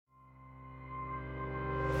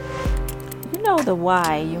know the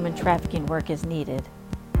why human trafficking work is needed,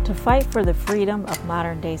 to fight for the freedom of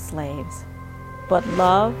modern-day slaves. But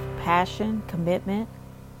love, passion, commitment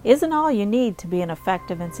isn't all you need to be an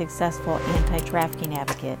effective and successful anti-trafficking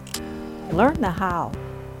advocate. Learn the how.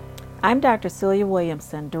 I'm Dr. Celia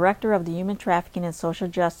Williamson, Director of the Human Trafficking and Social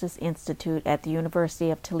Justice Institute at the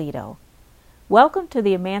University of Toledo. Welcome to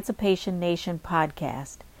the Emancipation Nation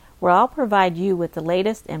podcast, where I'll provide you with the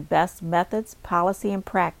latest and best methods, policy, and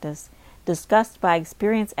practice discussed by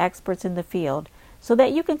experienced experts in the field so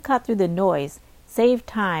that you can cut through the noise, save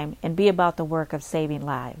time, and be about the work of saving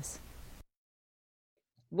lives.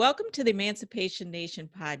 Welcome to the Emancipation Nation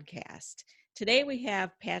podcast. Today we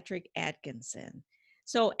have Patrick Atkinson.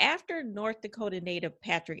 So after North Dakota native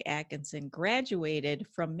Patrick Atkinson graduated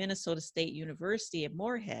from Minnesota State University at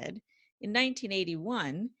Moorhead in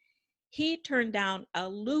 1981, he turned down a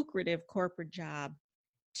lucrative corporate job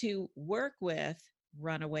to work with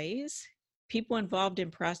runaways, people involved in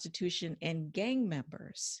prostitution, and gang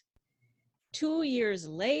members. 2 years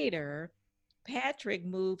later, Patrick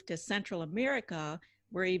moved to Central America,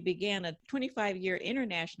 where he began a 25-year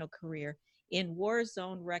international career in war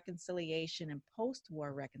zone reconciliation and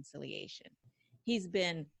post-war reconciliation. He's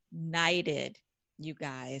been knighted, you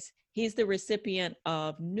guys. He's the recipient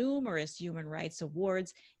of numerous human rights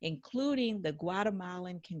awards, including the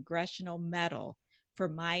Guatemalan Congressional Medal for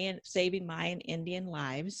saving Mayan Indian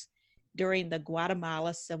lives during the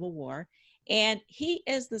Guatemala Civil War. And he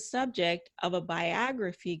is the subject of a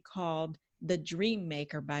biography called The Dream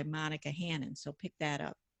Maker by Monica Hannon. So pick that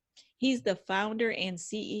up. He's the founder and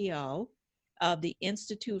CEO of the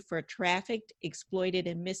Institute for Trafficked, Exploited,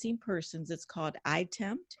 and Missing Persons. It's called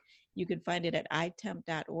ITEMPT. You can find it at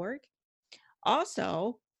itempt.org.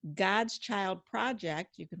 Also, God's Child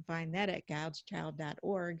Project, you can find that at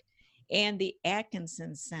godschild.org, and the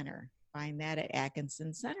Atkinson Center, find that at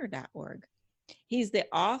atkinsoncenter.org. He's the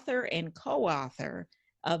author and co-author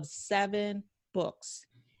of 7 books,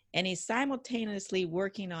 and he's simultaneously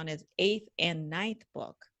working on his 8th and 9th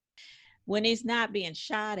book. When he's not being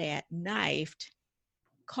shot at, knifed,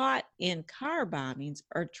 caught in car bombings,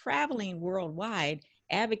 or traveling worldwide,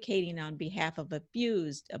 advocating on behalf of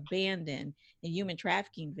abused, abandoned, and human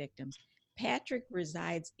trafficking victims, Patrick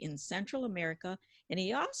resides in Central America, and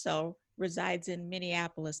he also resides in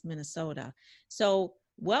Minneapolis, Minnesota. So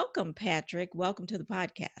welcome, Patrick. Welcome to the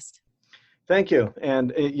podcast. Thank you.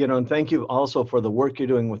 And thank you also for the work you're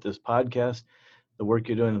doing with this podcast, the work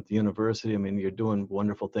you're doing at the university. I mean, you're doing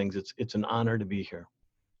wonderful things. It's an honor to be here.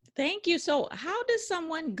 Thank you. So how does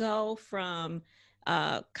someone go from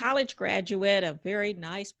a college graduate, a very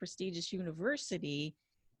nice, prestigious university,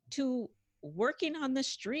 to working on the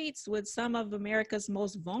streets with some of America's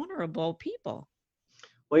most vulnerable people?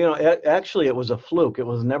 Well, actually, it was a fluke. It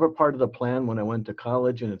was never part of the plan when I went to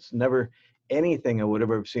college, and it's never anything I would have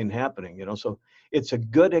ever seen happening, So it's a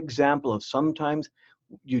good example of sometimes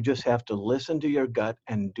you just have to listen to your gut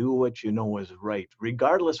and do what you know is right,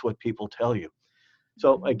 regardless what people tell you.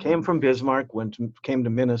 So I came from Bismarck, came to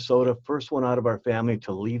Minnesota, first one out of our family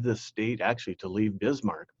to leave the state, actually to leave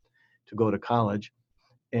Bismarck, to go to college.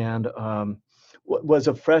 And was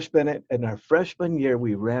a freshman. In our freshman year,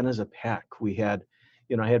 we ran as a pack. We had,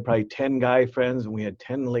 I had probably 10 guy friends, and we had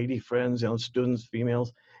 10 lady friends, students,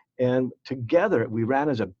 females. And together we ran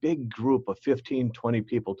as a big group of 15, 20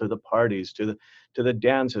 people to the parties, to the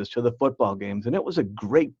dances, to the football games. And it was a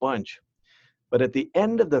great bunch. But at the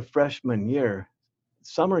end of the freshman year,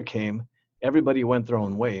 summer came, everybody went their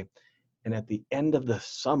own way. And at the end of the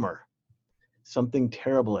summer, something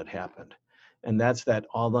terrible had happened. And that's that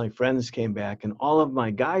all my friends came back, and all of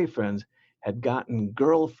my guy friends had gotten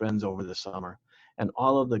girlfriends over the summer. And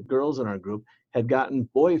all of the girls in our group had gotten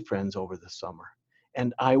boyfriends over the summer.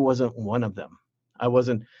 And I wasn't one of them. I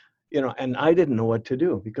wasn't, and I didn't know what to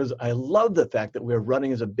do because I love the fact that we were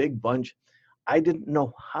running as a big bunch. I didn't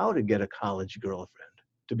know how to get a college girlfriend,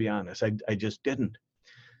 to be honest. I just didn't.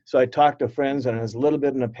 So I talked to friends, and I was a little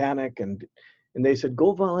bit in a panic, and they said,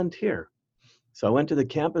 go volunteer. So I went to the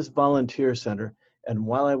campus volunteer center, and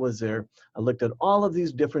while I was there, I looked at all of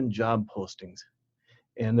these different job postings.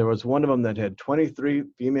 And there was one of them that had 23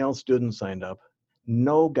 female students signed up,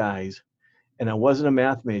 no guys. And I wasn't a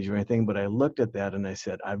math major or anything, but I looked at that and I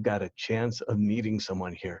said, I've got a chance of meeting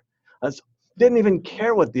someone here. I didn't even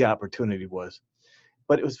care what the opportunity was,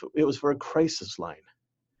 but it was for a crisis line.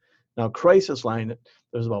 Now, crisis line,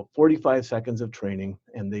 there's about 45 seconds of training,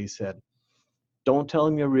 and they said, don't tell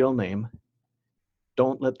them your real name,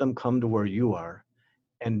 don't let them come to where you are,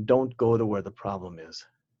 and don't go to where the problem is.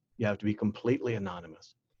 You have to be completely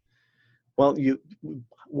anonymous. Well, you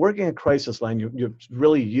working a crisis line, you're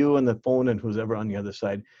really you and the phone and who's ever on the other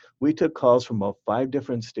side. We took calls from about 5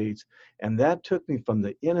 different states, and that took me from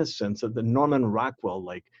the innocence of the Norman Rockwell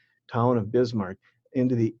like town of Bismarck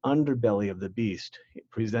into the underbelly of the beast,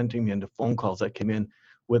 presenting me into phone calls that came in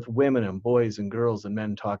with women and boys and girls and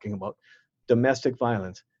men talking about domestic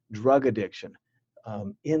violence, drug addiction,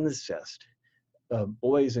 incest,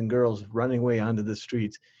 boys and girls running away onto the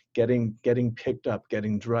streets, getting picked up,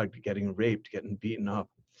 getting drugged, getting raped, getting beaten up,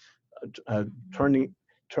 uh,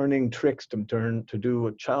 turning tricks to do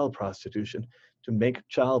a child prostitution, to make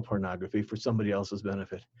child pornography for somebody else's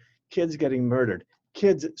benefit, kids getting murdered,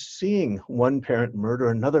 kids seeing one parent murder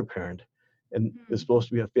another parent, and it's supposed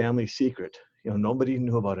to be a family secret. Nobody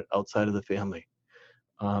knew about it outside of the family.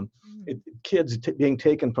 Kids being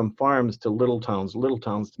taken from farms to little towns to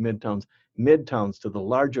midtowns to the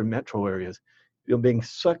larger metro areas, being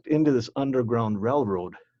sucked into this underground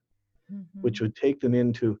railroad, which would take them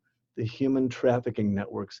into the human trafficking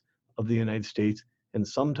networks of the United States and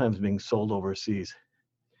sometimes being sold overseas.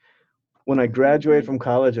 When I graduated from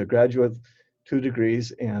college, I graduated with 2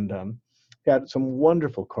 degrees and had some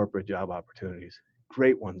wonderful corporate job opportunities,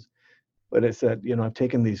 great ones. But I said, I've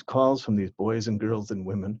taken these calls from these boys and girls and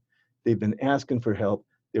women. They've been asking for help.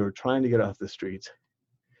 They were trying to get off the streets.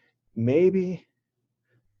 Maybe,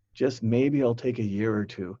 just maybe, I'll take a year or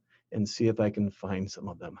two and see if I can find some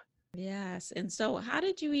of them. Yes. And so how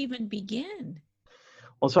did you even begin?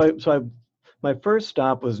 Well, my first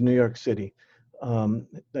stop was New York City.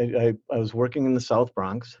 I was working in the South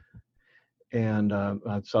Bronx, and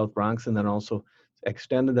then also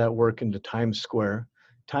extended that work into Times Square.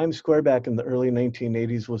 Times Square back in the early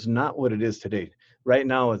 1980s was not what it is today. Right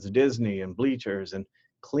now it's Disney and bleachers and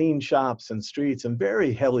clean shops and streets and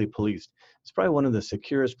very heavily policed. It's probably one of the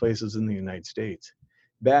securest places in the United States.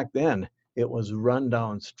 Back then, it was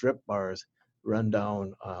rundown strip bars,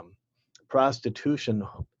 rundown prostitution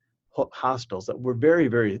hostels that were very,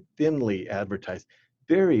 very thinly advertised,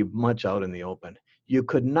 very much out in the open. You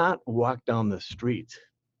could not walk down the streets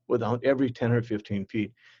without every 10 or 15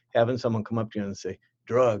 feet having someone come up to you and say,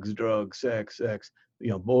 drugs, sex,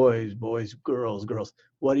 boys, girls.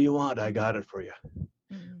 What do you want? I got it for you.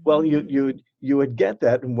 Mm-hmm. Well, you would get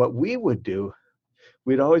that, and what we would do,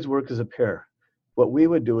 we'd always work as a pair. What we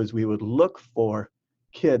would do is we would look for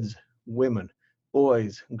kids, women,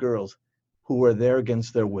 boys, girls who were there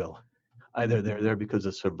against their will. Either they're there because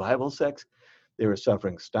of survival sex, they were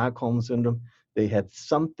suffering Stockholm syndrome, they had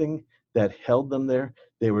something that held them there,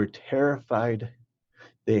 they were terrified.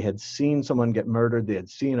 They had seen someone get murdered. They had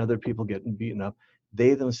seen other people getting beaten up.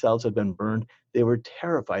 They themselves had been burned. They were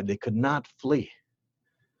terrified. They could not flee.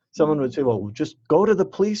 Someone would say, well, just go to the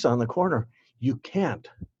police on the corner. You can't,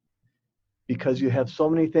 because you have so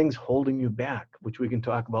many things holding you back, which we can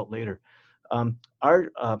talk about later.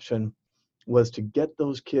 Our option was to get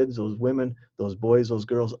those kids, those women, those boys, those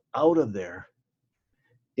girls out of there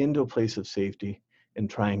into a place of safety and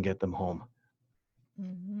try and get them home.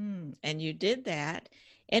 Mm-hmm. And you did that.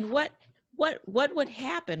 And what would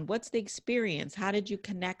happen? What's the experience? How did you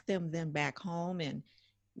connect them then back home? And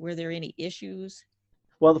were there any issues?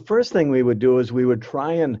 Well, the first thing we would do is we would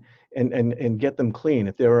try and get them clean.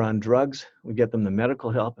 If they were on drugs, we get them the medical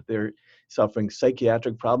help. If they're suffering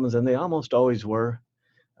psychiatric problems, and they almost always were,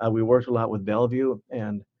 we worked a lot with Bellevue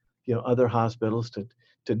and other hospitals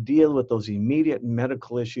to deal with those immediate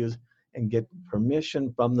medical issues and get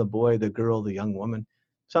permission from the boy, the girl, the young woman,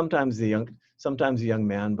 sometimes the young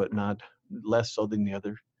man, but not less so than the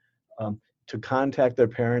other, to contact their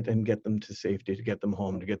parent and get them to safety, to get them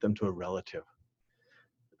home, to get them to a relative.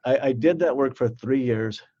 I did that work for 3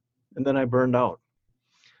 years, and then I burned out.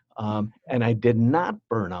 And I did not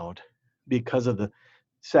burn out because of the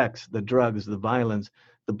sex, the drugs, the violence,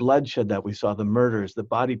 the bloodshed that we saw, the murders, the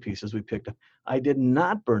body pieces we picked up. I did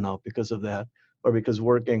not burn out because of that, or because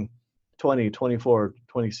working 20, 24,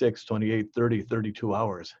 26, 28, 30, 32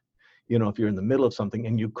 hours. If you're in the middle of something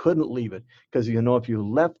and you couldn't leave it, because if you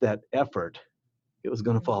left that effort, it was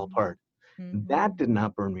going to fall apart. Mm-hmm. That did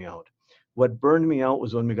not burn me out. What burned me out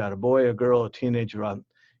was when we got a boy, a girl, a teenager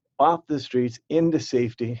off the streets into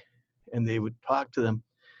safety, and they would talk to them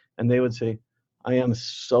and they would say, I am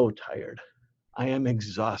so tired. I am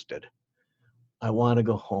exhausted. I want to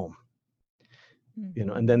go home. Mm-hmm.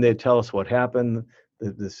 And then they'd tell us what happened,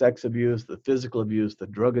 the sex abuse, the physical abuse, the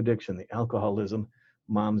drug addiction, the alcoholism,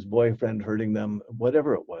 mom's boyfriend hurting them,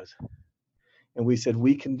 whatever it was. And we said,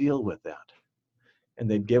 we can deal with that. And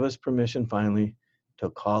they'd give us permission finally to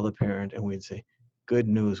call the parent, and we'd say, good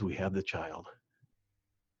news, we have the child.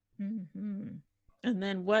 Mm-hmm. And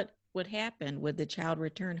then what would happen? Would the child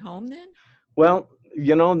return home then? Well,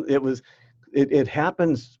 it was, it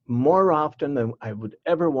happens more often than I would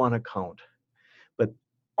ever want to count. But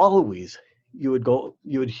always you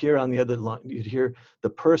would hear on the other line, you'd hear the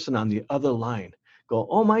person on the other line go,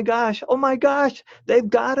 oh my gosh, they've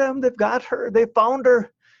got him, they've got her, they found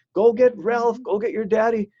her. Go get Ralph, go get your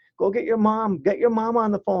daddy, go get your mom, get your mom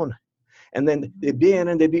on the phone. And then they'd be in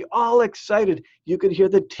and they'd be all excited. You could hear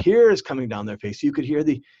the tears coming down their face. You could hear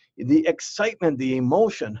the excitement, the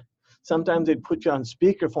emotion. Sometimes they'd put you on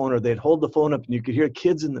speakerphone, or they'd hold the phone up and you could hear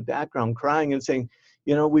kids in the background crying and saying,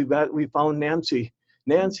 you know, we found Nancy.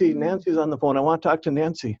 Nancy's on the phone. I want to talk to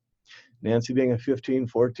Nancy. Nancy being a 15,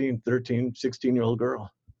 14, 13, 16-year-old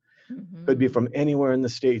girl. Could be from anywhere in the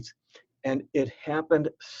States. And it happened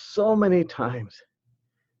so many times,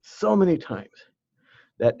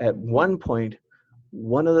 that at one point,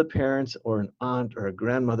 one of the parents or an aunt or a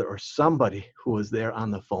grandmother or somebody who was there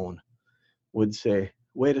on the phone would say,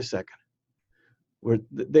 wait a second,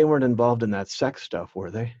 they weren't involved in that sex stuff,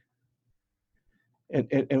 were they?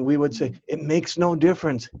 And we would say, it makes no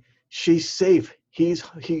difference. She's safe. He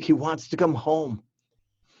wants to come home.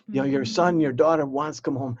 You know, your son, your daughter wants to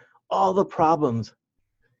come home. All the problems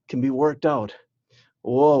can be worked out.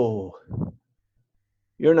 Whoa.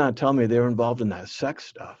 You're not telling me they were involved in that sex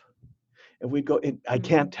stuff. And we'd go, I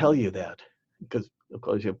can't tell you that because, of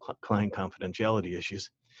course, you have client confidentiality issues.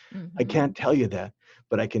 I can't tell you that,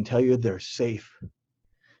 but I can tell you they're safe.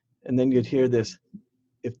 And then you'd hear this,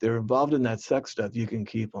 if they're involved in that sex stuff, you can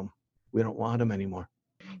keep them. We don't want them anymore.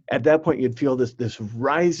 At that point, you'd feel this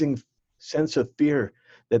rising sense of fear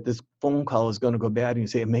that this phone call is going to go bad. And you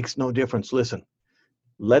say, it makes no difference. Listen,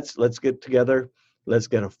 let's get together. Let's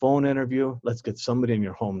get a phone interview. Let's get somebody in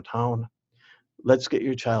your hometown. Let's get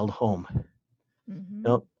your child home.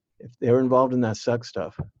 No, if they're involved in that sex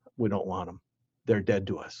stuff, we don't want them. They're dead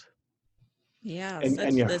to us. Yeah,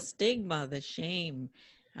 the stigma, the shame.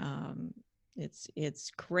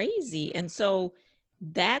 It's crazy. And so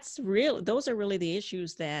that's real. Those are really the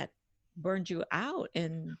issues that burned you out.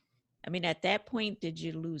 And I mean, at that point, did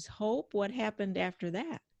you lose hope? What happened after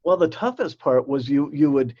that? Well, the toughest part was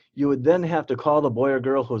you would then have to call the boy or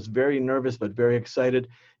girl who was very nervous but very excited.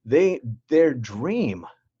 Their dream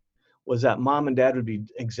was that mom and dad would be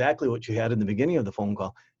exactly what you had in the beginning of the phone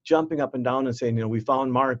call, jumping up and down and saying, you know, we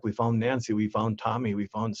found Mark, we found Nancy, we found Tommy, we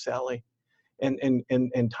found Sally,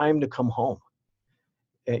 and time to come home.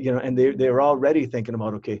 And, you know, and they were already thinking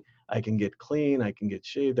about, okay, I can get clean, I can get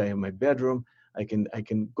shaved, I have my bedroom, I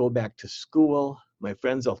can go back to school. My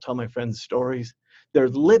friends, I'll tell my friends stories. They're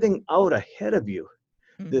living out ahead of you,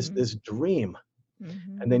 this dream.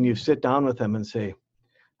 And then you sit down with them and say,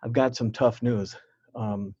 I've got some tough news.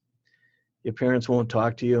 Your parents won't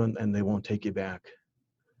talk to you and they won't take you back.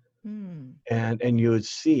 And you would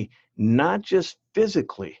see, not just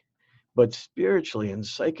physically, but spiritually and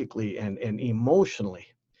psychically and emotionally,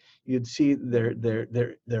 you'd see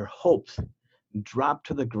their hopes drop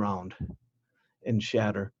to the ground and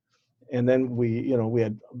shatter. And then we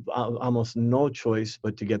had almost no choice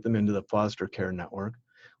but to get them into the foster care network,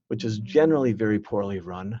 which is generally very poorly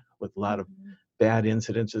run with a lot of bad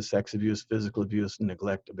incidences, sex abuse, physical abuse,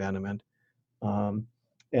 neglect, abandonment.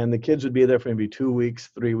 And the kids would be there for maybe 2 weeks,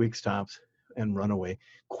 3 weeks tops, and run away.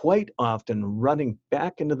 Quite often running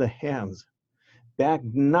back into the hands, back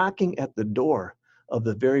knocking at the door of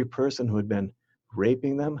the very person who had been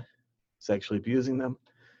raping them, sexually abusing them,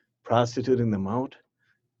 prostituting them out,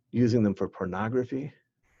 using them for pornography,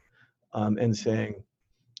 and saying,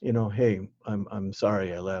 you know, hey, I'm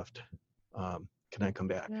sorry I left. Can I come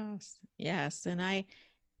back? Yes. And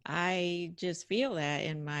I just feel that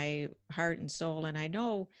in my heart and soul. And I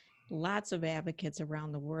know lots of advocates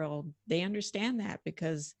around the world, they understand that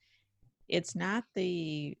because it's not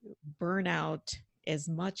the burnout as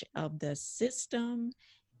much of the system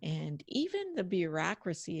and even the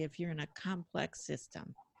bureaucracy if you're in a complex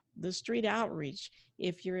system. The street outreach,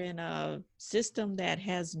 if you're in a system that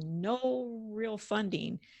has no real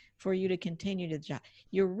funding for you to continue the job.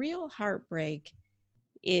 Your real heartbreak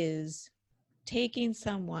is taking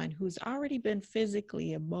someone who's already been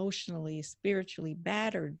physically, emotionally, spiritually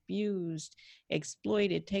battered, abused,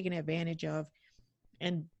 exploited, taken advantage of,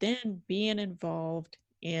 and then being involved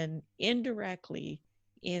indirectly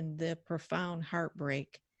in the profound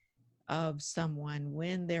heartbreak of someone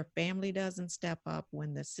when their family doesn't step up,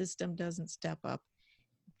 when the system doesn't step up.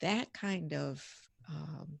 That kind of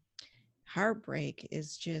heartbreak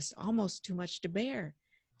is just almost too much to bear.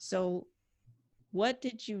 So what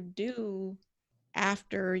did you do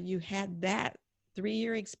after you had that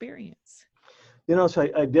 3-year experience? You know, so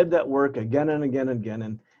I did that work again and again and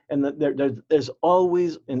again, and there's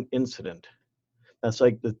always an incident. That's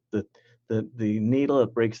like the the needle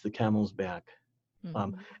that breaks the camel's back.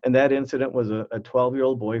 Mhm. And that incident was a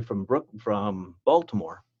 12-year-old boy from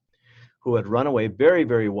Baltimore who had run away, very,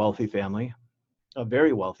 very wealthy family, a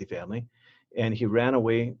very wealthy family, and he ran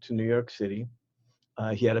away to New York City.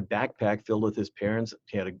 He had a backpack filled with his parents.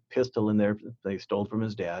 He had a pistol in there they stole from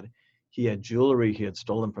his dad. He had jewelry he had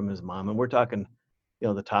stolen from his mom, and we're talking,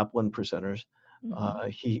 the top 1%ers. Mhm.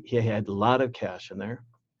 He had a lot of cash in there,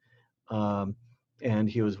 and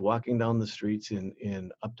he was walking down the streets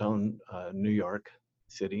in uptown New York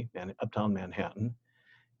City and uptown Manhattan.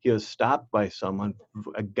 He was stopped by someone,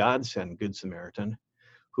 a godsend Good Samaritan,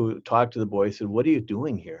 who talked to the boy, said, "What are you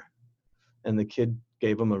doing here?" And the kid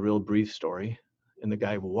gave him a real brief story. And the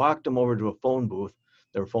guy walked him over to a phone booth.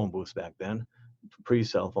 There were phone booths back then,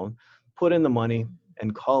 pre-cell phone, put in the money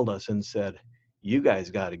and called us and said, "You guys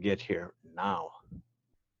got to get here now."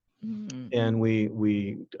 Mhm. And we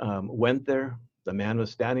went there. The man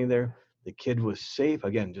was standing there. The kid was safe.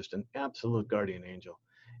 Again, just an absolute guardian angel.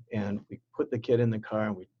 And we put the kid in the car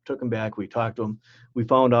and we took him back. We talked to him. We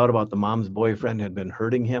found out about the mom's boyfriend had been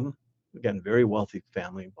hurting him. Again, very wealthy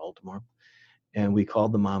family in Baltimore. And we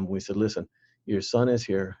called the mom. We said, "Listen, your son is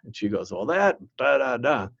here." And she goes, "Well, that, da, da,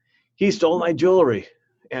 da. He stole my jewelry.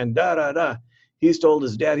 And da, da, da. He stole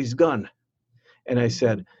his daddy's gun." And I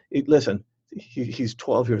said, "Listen, he's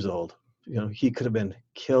 12 years old. He could have been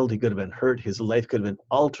killed. He could have been hurt. His life could have been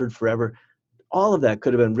altered forever. All of that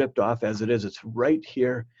could have been ripped off as it is. It's right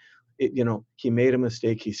here. He made a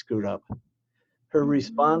mistake. He screwed up." Her Mhm.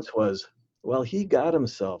 response was, "Well, he got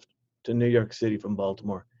himself to New York City from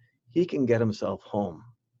Baltimore. He can get himself home."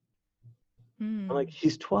 I'm like, Mm.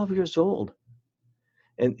 "He's 12 years old."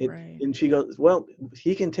 And Right. she goes, "Well,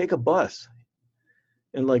 he can take a bus."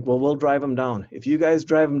 And like, "Well, we'll drive him down. If you guys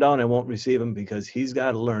drive him down, I won't receive him because he's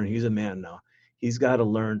got to learn. He's a man now. He's got to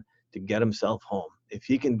learn to get himself home. If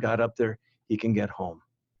he can get up there, he can get home."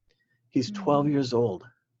 He's 12 Mhm. years old.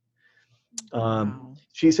 Wow.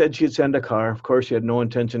 She said she'd send a car. Of course, she had no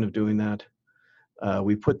intention of doing that.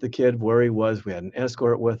 We put the kid where he was. We had an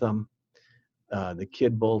escort with him. The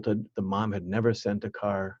kid bolted. The mom had never sent a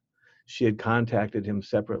car. She had contacted him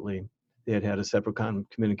separately. They had had a separate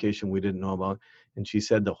communication we didn't know about. And she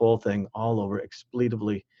said the whole thing all over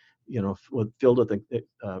expletively, filled with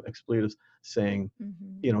expletives saying,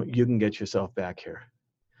 Mhm. "You can get yourself back here."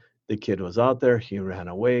 The kid was out there. He ran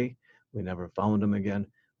away. We never found him again.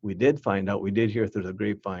 We did find out, we did hear through the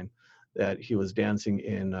grapevine that he was dancing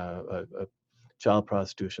in a child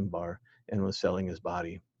prostitution bar and was selling his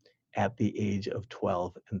body at the age of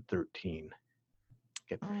 12 and 13.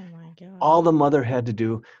 Okay. Oh my All gosh. the mother had to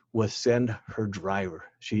do was send her driver.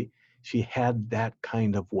 She had that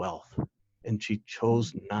kind of wealth, and she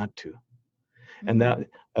chose not to. And that Mhm.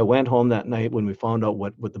 I went home that night when we found out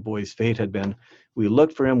what the boy's fate had been. We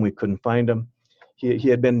looked for him. We couldn't find him. He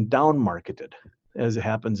had been down marketed, as it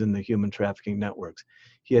happens in the human trafficking networks.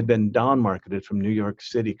 He had been down marketed from New York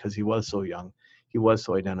City because he was so young. He was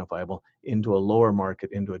so identifiable into a lower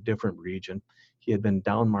market, into a different region. He had been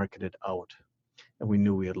down marketed out, and we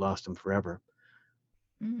knew we had lost him forever.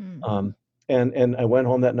 Mhm. Um, and I went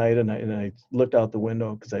home that night and I looked out the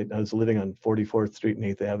window because I was living on 44th Street and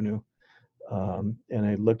 8th Avenue. And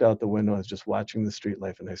I looked out the window. I was just watching the street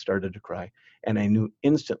life, and I started to cry. And I knew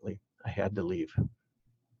instantly I had to leave.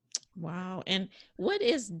 Wow. And what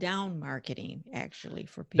is down marketing actually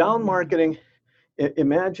for people Down who don't? marketing.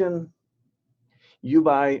 Imagine you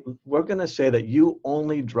buy. We're going to say that you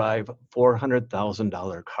only drive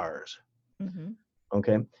 $400,000 cars. Mhm.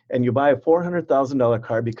 Okay, and you buy a $400,000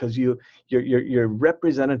 car because your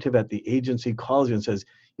representative at the agency calls you and says,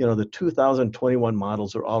 the 2021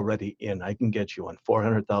 models are already in. I can get you on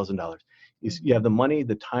 $400,000. You have Mhm. the money,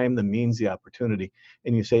 the time, the means, the opportunity,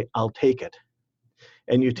 and you say, "I'll take it."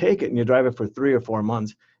 And you take it and you Mhm. drive it for 3 or 4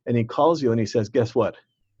 months, and he calls you and he says, "Guess what?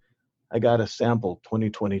 I got a sample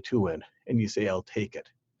 2022 in," and you say, "I'll take it."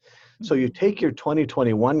 So you Mhm. take your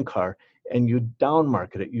 2021 car and you down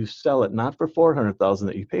market it. You sell it not for 400,000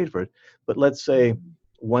 that you paid for it, but let's say Mhm.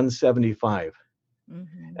 175.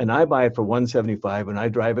 Mhm. And I buy it for 175 and I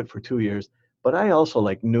drive it for 2 years. But I also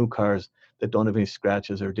like new cars that don't have any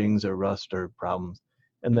scratches or dings or rust or problems.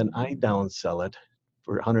 And then I Mhm. down sell it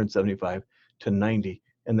for 175 to 90.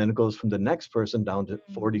 And then it goes from the next person down to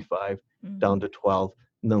Mhm. 45, down Mhm. to 12.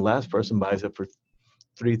 And the last person Mhm. buys it for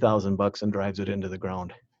 3,000 bucks and drives it into the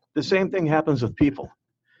ground. The same thing Mhm. happens with people.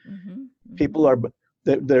 Mhm. People Mhm. are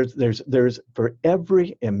there's for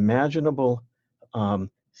every imaginable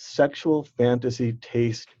sexual fantasy,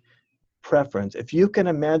 taste, preference. If you can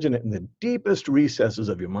imagine it in the deepest recesses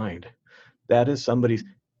of your mind, that is somebody's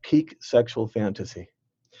peak sexual fantasy.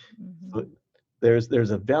 So Mhm.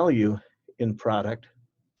 there's a value in product,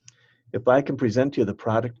 if I can present to you the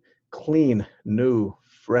product clean, new,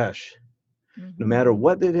 fresh, no matter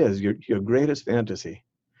what it is, your greatest fantasy,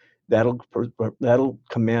 that'll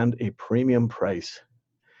command a premium price.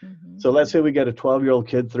 So let's say we get a 12-year-old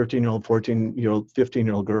kid, 13-year-old, 14-year-old,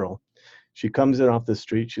 15-year-old girl. She comes in off the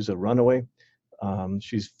street. She's a runaway.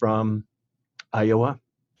 She's from Iowa.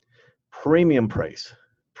 Premium price.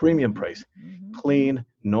 Clean,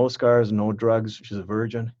 no scars, no drugs. She's a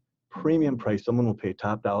virgin. Premium price. Someone will pay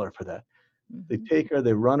top dollar for that. They take her,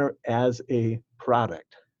 they run her as a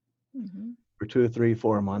product for 2, 3,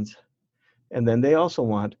 4 months. And then they also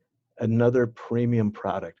want another premium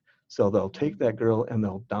product. So they'll take that girl and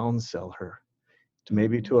they'll downsell her to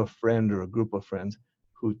maybe to a friend or a group of friends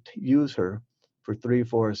who use her for 3,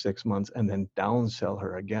 4, 6 months and then downsell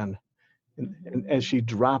her again. And as she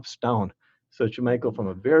drops down, so she might go from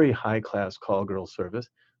a very high class call girl service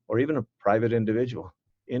or even a private individual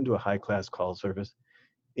into a high class call service,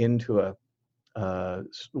 into a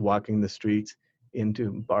walking the streets,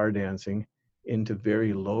 into bar dancing, into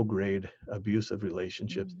very low grade abusive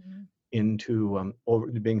relationships, into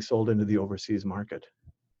being sold into the overseas market.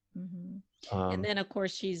 And then of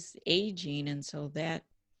course she's aging, and so that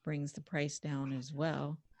brings the price down as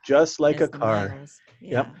well. Just like a car.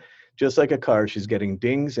 Yeah. Yep. Just like a car, she's getting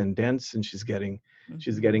dings and dents, and she's getting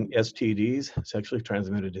STDs, sexually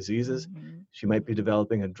transmitted diseases. She might be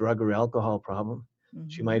developing a drug or alcohol problem.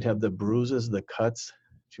 She might have the bruises, the cuts.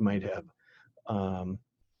 She might have,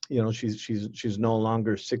 she's no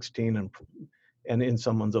longer 16 and in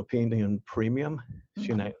someone's opinion premium.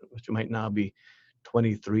 She might now be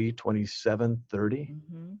 23, 27, 30.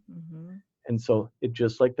 And so it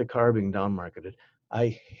just like the car being down marketed.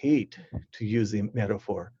 I hate to use the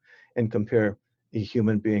metaphor and compare a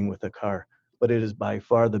human being with a car, but it is by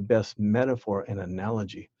far the best metaphor and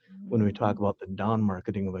analogy when we talk about the down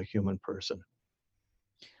marketing of a human person.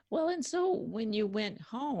 Well, and so when you went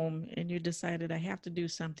home and you decided I have to do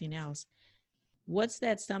something else, what's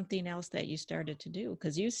that something else that you started to do?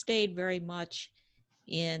 Because you stayed very much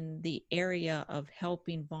in the area of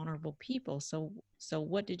helping vulnerable people. So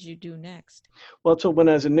what did you do next? Well, so when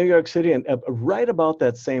I was in New York City, and right about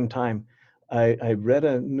that same time, I read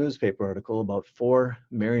a newspaper article about 4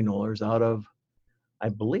 Maryknollers out of, I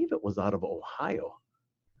believe it was out of Ohio,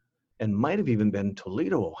 and might have even been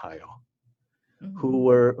Toledo, Ohio, who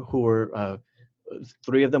were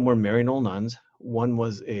 3 of them were Maryknoll nuns. One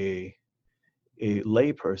was a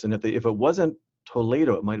lay person. If it wasn't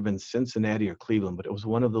Toledo, it might have been Cincinnati or Cleveland, but it was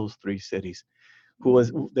one of those 3 cities.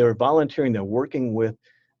 They were volunteering. They're working with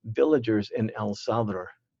villagers in El Salvador,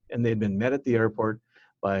 and they'd been met at the airport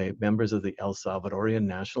by members of the El Salvadorian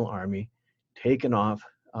National Army, taken off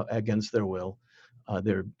against their will.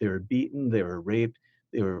 They were beaten, they were raped,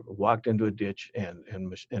 they were walked into a ditch and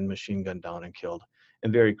machine gunned down and killed,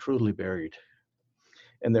 and very crudely buried.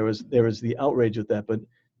 And there was the outrage with that, but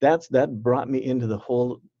that brought me into the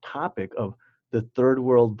whole topic of the third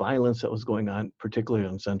world violence that was going on, particularly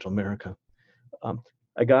in Central America.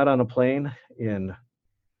 I got on a plane in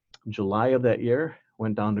July of that year,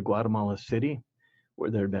 went down to Guatemala City, where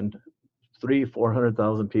there had been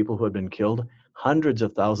 400,000 people who had been killed. Hundreds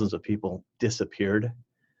of thousands of people disappeared.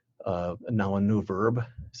 Now a new verb,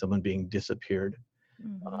 someone being disappeared.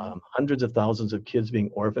 Hundreds of thousands of kids being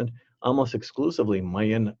orphaned, almost exclusively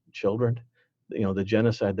Mayan children. The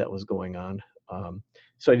genocide that was going on.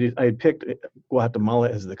 So I had picked Guatemala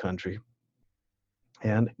as the country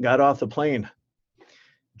and got off the plane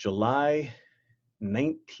July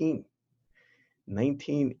 19,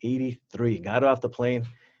 1983. Got off the plane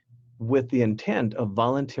with the intent of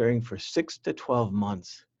volunteering for 6 to 12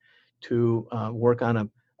 months to work on a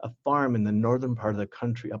farm in the northern part of the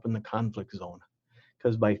country, up in the conflict zone.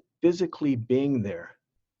 Because by physically being there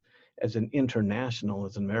as an international,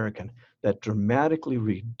 as an American, that dramatically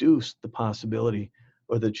reduced the possibility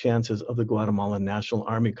or the chances of the Guatemalan National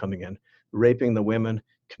Army coming in, raping the women,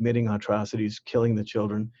 committing atrocities, killing the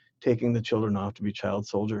children, taking the children off to be child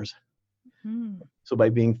soldiers. So by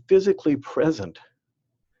being physically present,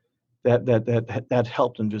 that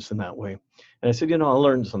helped them just in that way. And I said, I'll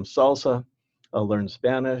learn some salsa, I'll learn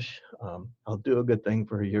Spanish, I'll do a good thing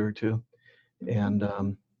for a year or 2. And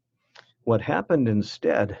what happened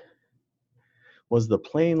instead was the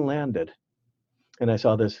plane landed, and I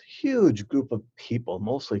saw this huge group of people,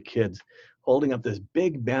 mostly kids, holding up this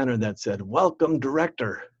big banner that said, "Welcome,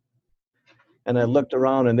 Director." And I looked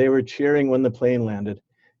around, and they were cheering when the plane landed.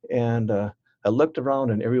 And I looked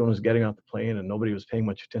around, and everyone was getting off the plane, and nobody was paying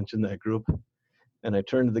much attention to that group. And I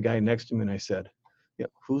turned to the guy next to me, and I said,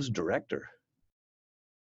 "Who's Director?"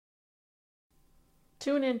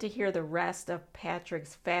 Tune in to hear the rest of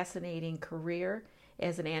Patrick's fascinating career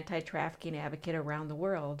as an anti-trafficking advocate around the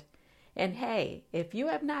world. And hey, if you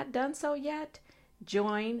have not done so yet,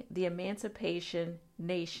 join the Emancipation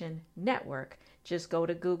Nation Network. Just go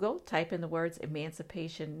to Google, type in the words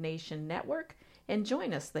Emancipation Nation Network, and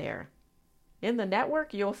join us there. In the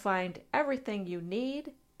network, you'll find everything you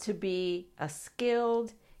need to be a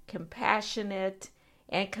skilled, compassionate,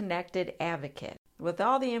 and connected advocate, with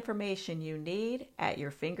all the information you need at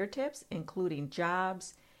your fingertips, including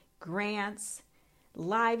jobs, grants,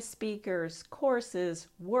 live speakers, courses,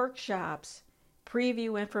 workshops,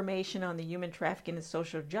 preview information on the Human Trafficking and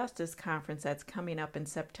Social Justice Conference that's coming up in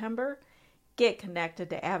September, get connected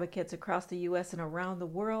to advocates across the U.S. and around the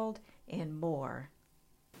world, and more.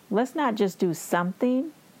 Let's not just do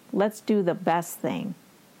something, let's do the best thing.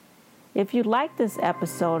 If you like this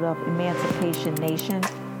episode of Emancipation Nation,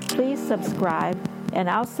 please subscribe and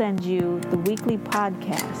I'll send you the weekly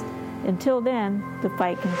podcast. Until then, the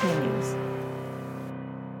fight continues.